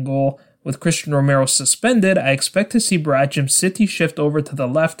start in goal. With Christian Romero suspended, I expect to see Baracim City shift over to the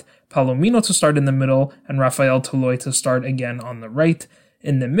left, Palomino to start in the middle, and Rafael Toloi to start again on the right.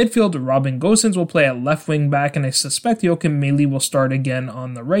 In the midfield, Robin Gosens will play at left wing back, and I suspect Joachim Meli will start again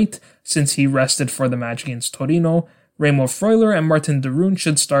on the right, since he rested for the match against Torino. Remo Freuler and Martin de Roon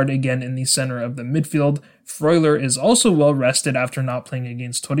should start again in the center of the midfield. Freuler is also well rested after not playing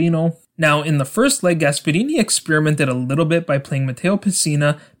against Torino. Now, in the first leg, Gasperini experimented a little bit by playing Matteo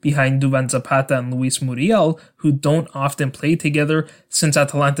Pessina behind Duvan Zapata and Luis Muriel, who don't often play together. Since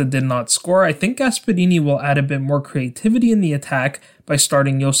Atalanta did not score, I think Gasperini will add a bit more creativity in the attack by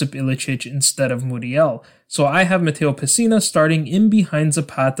starting Josip Ilicic instead of Muriel. So I have Matteo Pessina starting in behind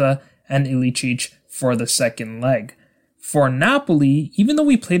Zapata and Ilicic for the second leg. For Napoli, even though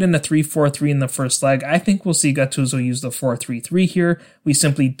we played in a 3-4-3 in the first leg, I think we'll see Gattuso use the 4-3-3 here. We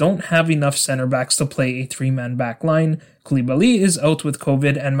simply don't have enough center backs to play a three-man back line. Koulibaly is out with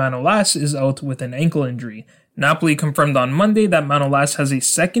COVID and Manolas is out with an ankle injury. Napoli confirmed on Monday that Manolas has a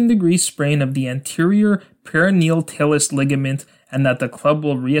second-degree sprain of the anterior peroneal talus ligament and that the club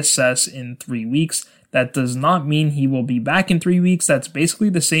will reassess in 3 weeks. That does not mean he will be back in 3 weeks. That's basically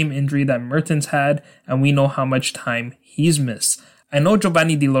the same injury that Mertens had, and we know how much time he's missed. I know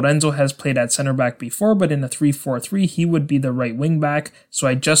Giovanni Di Lorenzo has played at center back before, but in a 3-4-3, he would be the right wing back, so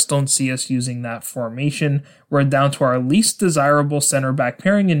I just don't see us using that formation. We're down to our least desirable center back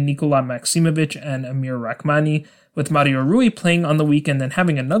pairing in Nikola Maksimovic and Amir Rahmani. With Mario Rui playing on the weekend and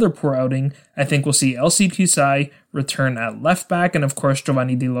having another poor outing, I think we'll see LC Qusai return at left back, and of course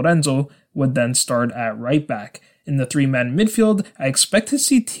Giovanni Di Lorenzo would then start at right back. In the three-man midfield, I expect to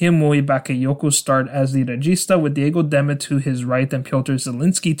see Tiemoué Bakayoko start as the regista with Diego Demme to his right and Piotr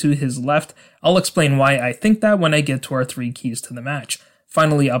Zielinski to his left. I'll explain why I think that when I get to our three keys to the match.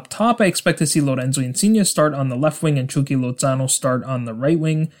 Finally, up top, I expect to see Lorenzo Insigne start on the left wing and Chucky Lozano start on the right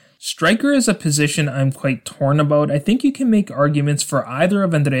wing. Striker is a position I'm quite torn about. I think you can make arguments for either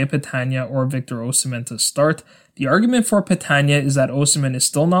of Andrea Petagna or Victor Osimhen to start. The argument for Petagna is that Osimhen is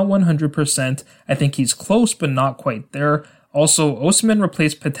still not 100%. I think he's close, but not quite there. Also, Osimhen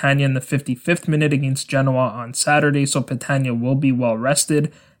replaced Petagna in the 55th minute against Genoa on Saturday, so Petagna will be well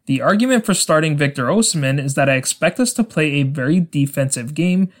rested. The argument for starting Victor Osimhen is that I expect us to play a very defensive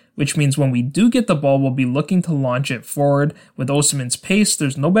game, which means when we do get the ball, we'll be looking to launch it forward. With Osimhen's pace,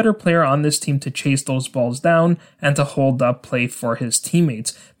 there's no better player on this team to chase those balls down and to hold up play for his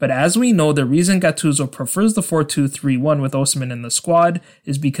teammates. But as we know, the reason Gattuso prefers the 4-2-3-1 with Osimhen in the squad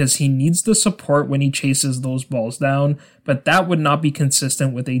is because he needs the support when he chases those balls down, but that would not be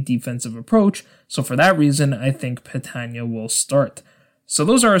consistent with a defensive approach, so for that reason, I think Petagna will start. So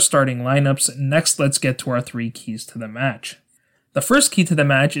those are our starting lineups. Next, let's get to our three keys to the match. The first key to the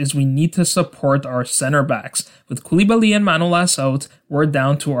match is we need to support our center backs. With Koulibaly and Manolas out, we're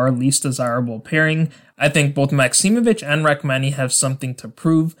down to our least desirable pairing. I think both Maksimovic and Rahmani have something to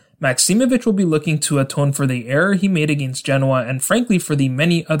prove. Maksimovic will be looking to atone for the error he made against Genoa and frankly for the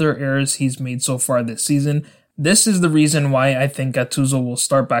many other errors he's made so far this season. This is the reason why I think Gattuso will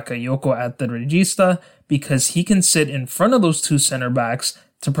start Bakayoko at the regista, because he can sit in front of those two center backs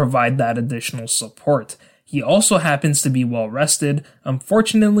to provide that additional support. He also happens to be well rested.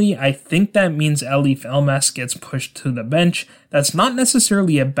 Unfortunately, I think that means Elif Elmas gets pushed to the bench. That's not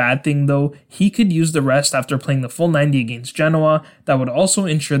necessarily a bad thing though. He could use the rest after playing the full 90 against Genoa. That would also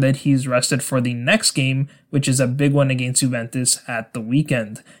ensure that he's rested for the next game, which is a big one against Juventus at the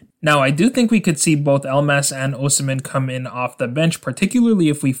weekend. Now, I do think we could see both Elmas and Osimhen come in off the bench, particularly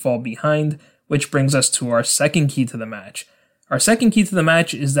if we fall behind, which brings us to our second key to the match. Our second key to the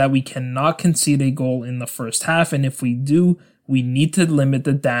match is that we cannot concede a goal in the first half, and if we do, we need to limit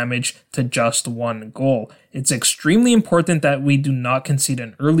the damage to just one goal. It's extremely important that we do not concede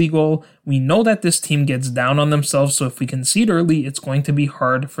an early goal. We know that this team gets down on themselves, so if we concede early, it's going to be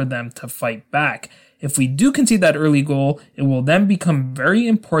hard for them to fight back. If we do concede that early goal, it will then become very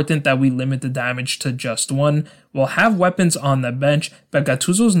important that we limit the damage to just one. We'll have weapons on the bench, but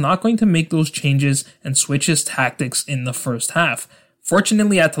Gattuso's not going to make those changes and switch his tactics in the first half.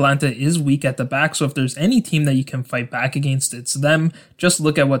 Fortunately, Atalanta is weak at the back, so if there's any team that you can fight back against, it's them. Just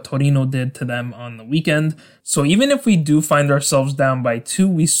look at what Torino did to them on the weekend. So even if we do find ourselves down by 2,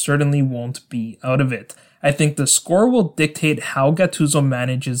 we certainly won't be out of it. I think the score will dictate how Gattuso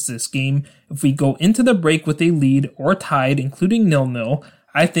manages this game. If we go into the break with a lead or tied, including 0-0,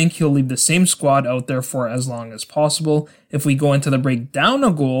 I think he'll leave the same squad out there for as long as possible. If we go into the break down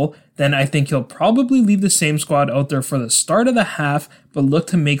a goal, then I think he'll probably leave the same squad out there for the start of the half, but look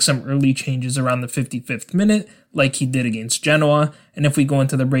to make some early changes around the 55th minute, like he did against Genoa. And if we go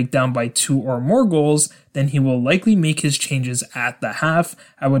into the break down by 2 or more goals, then he will likely make his changes at the half.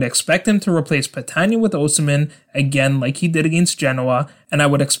 I would expect him to replace Petagna with Osimhen, again like he did against Genoa, and I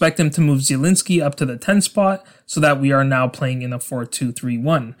would expect him to move Zielinski up to the 10 spot so that we are now playing in a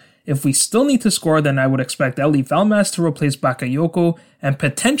 4-2-3-1. If we still need to score, then I would expect Eli Valmas to replace Bakayoko, and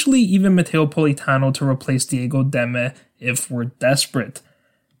potentially even Matteo Politano to replace Diego Demme if we're desperate.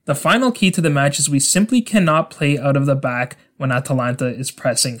 The final key to the match is we simply cannot play out of the back when Atalanta is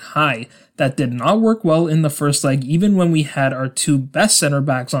pressing high. That did not work well in the first leg, even when we had our two best center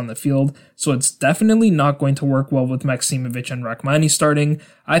backs on the field, so it's definitely not going to work well with Maksimovic and Rachmani starting.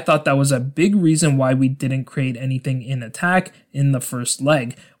 I thought that was a big reason why we didn't create anything in attack in the first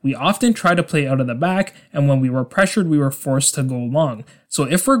leg. We often try to play out of the back, and when we were pressured, we were forced to go long. So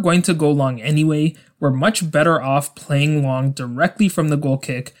if we're going to go long anyway, we're much better off playing long directly from the goal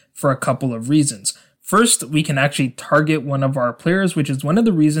kick for a couple of reasons. First, we can actually target one of our players, which is one of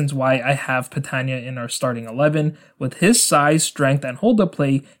the reasons why I have Petagna in our starting 11. With his size, strength, and hold-up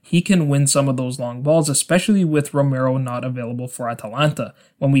play, he can win some of those long balls, especially with Romero not available for Atalanta.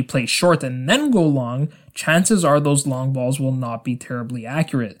 When we play short and then go long, chances are those long balls will not be terribly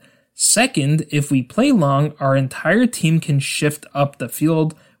accurate. Second, if we play long, our entire team can shift up the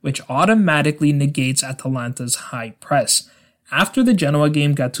field, which automatically negates Atalanta's high press. After the Genoa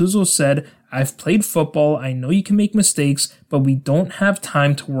game, Gattuso said, "I've played football, I know you can make mistakes, but we don't have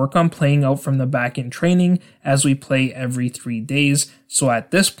time to work on playing out from the back in training as we play every 3 days. So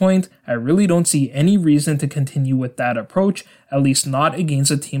at this point, I really don't see any reason to continue with that approach, at least not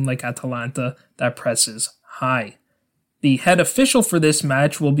against a team like Atalanta that presses high." The head official for this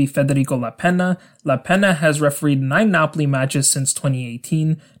match will be Federico La Penna. La Penna has refereed 9 Napoli matches since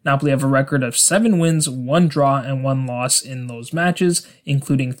 2018. Napoli have a record of 7 wins, 1 draw, and 1 loss in those matches,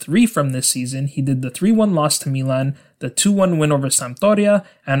 including 3 from this season. He did the 3-1 loss to Milan, the 2-1 win over Sampdoria,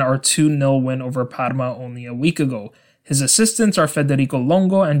 and our 2-0 win over Parma only a week ago. His assistants are Federico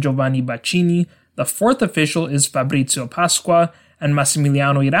Longo and Giovanni Baccini. The 4th official is Fabrizio Pasqua, and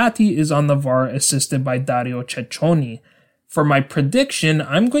Massimiliano Irati is on the VAR, assisted by Dario Ceccioni. For my prediction,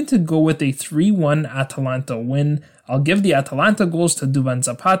 I'm going to go with a 3-1 Atalanta win. I'll give the Atalanta goals to Duvan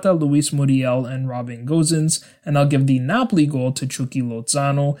Zapata, Luis Muriel, and Robin Gosens, and I'll give the Napoli goal to Chucky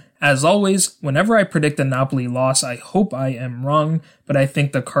Lozano. As always, whenever I predict a Napoli loss, I hope I am wrong, but I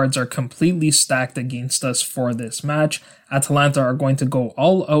think the cards are completely stacked against us for this match. Atalanta are going to go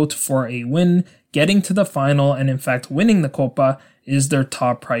all out for a win, getting to the final, and in fact winning the Coppa is their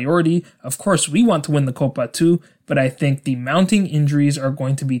top priority. Of course, we want to win the Coppa too, but I think the mounting injuries are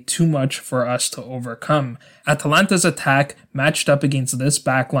going to be too much for us to overcome. Atalanta's attack, matched up against this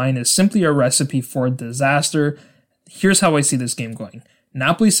backline, is simply a recipe for disaster. Here's how I see this game going.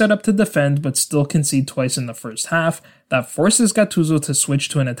 Napoli set up to defend, but still concede twice in the first half. That forces Gattuso to switch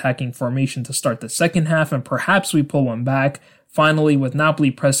to an attacking formation to start the second half, and perhaps we pull one back. Finally, with Napoli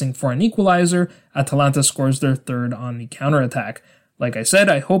pressing for an equalizer, Atalanta scores their 3rd on the counterattack. Like I said,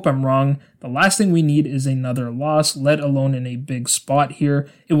 I hope I'm wrong. The last thing we need is another loss, let alone in a big spot here.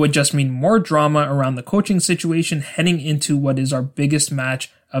 It would just mean more drama around the coaching situation heading into what is our biggest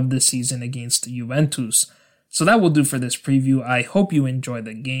match of the season against Juventus. So that will do for this preview. I hope you enjoy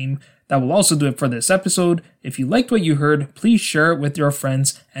the game. That will also do it for this episode. If you liked what you heard, please share it with your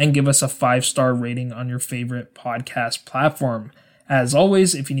friends and give us a 5-star rating on your favorite podcast platform. As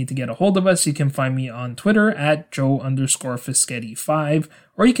always, if you need to get a hold of us, you can find me on Twitter at Joe_Fischetti5,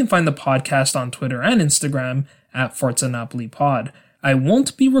 or you can find the podcast on Twitter and Instagram at Forza Napoli Pod. I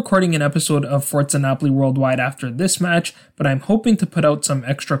won't be recording an episode of Forza Napoli Worldwide after this match, but I'm hoping to put out some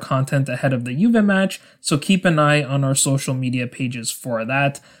extra content ahead of the Juve match, so keep an eye on our social media pages for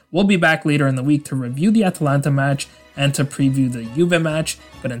that. We'll be back later in the week to review the Atalanta match and to preview the Juve match,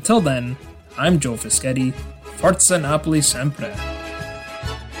 but until then, I'm Joe Fischetti. Forza Napoli sempre!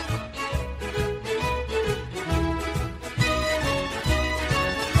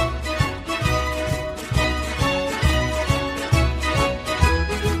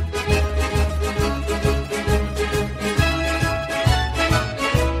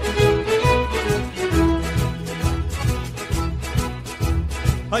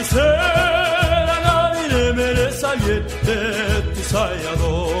 Ai sera navire me le sagliette, tu sai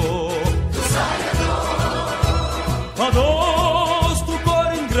adò, sto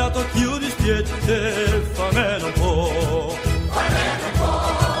cuore ingrato chiudi spiette, fammelo un po',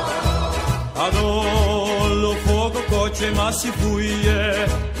 adò, lo fuoco coce ma si fuie,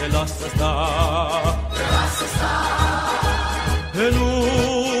 e lascia sta, e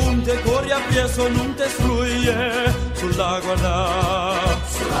non te corri appresso, non te struie, sulla guarda,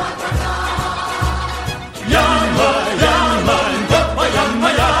 Yamma, yamma, in coppa, yamma,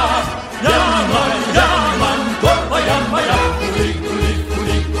 yamma, yamma, in coppa, yamma,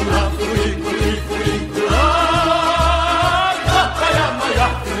 curicula, curicula, coppa, yamma,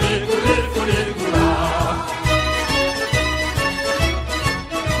 curicula.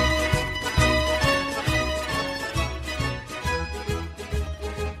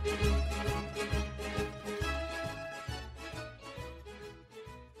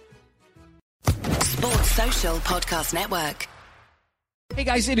 Social Podcast Network. Hey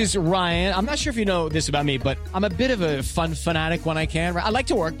guys, it is Ryan. I'm not sure if you know this about me, but I'm a bit of a fun fanatic when I can. I like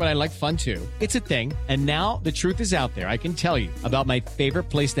to work, but I like fun too. It's a thing. And now the truth is out there. I can tell you about my favorite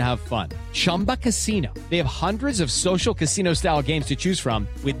place to have fun. Chumba Casino. They have hundreds of social casino style games to choose from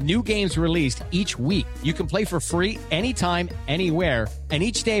with new games released each week. You can play for free anytime, anywhere. And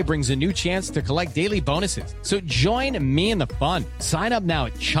each day brings a new chance to collect daily bonuses. So join me in the fun. Sign up now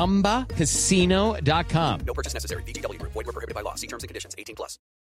at ChumbaCasino.com. No purchase necessary. VGW Group. Void where prohibited by law. See terms and conditions. 18+.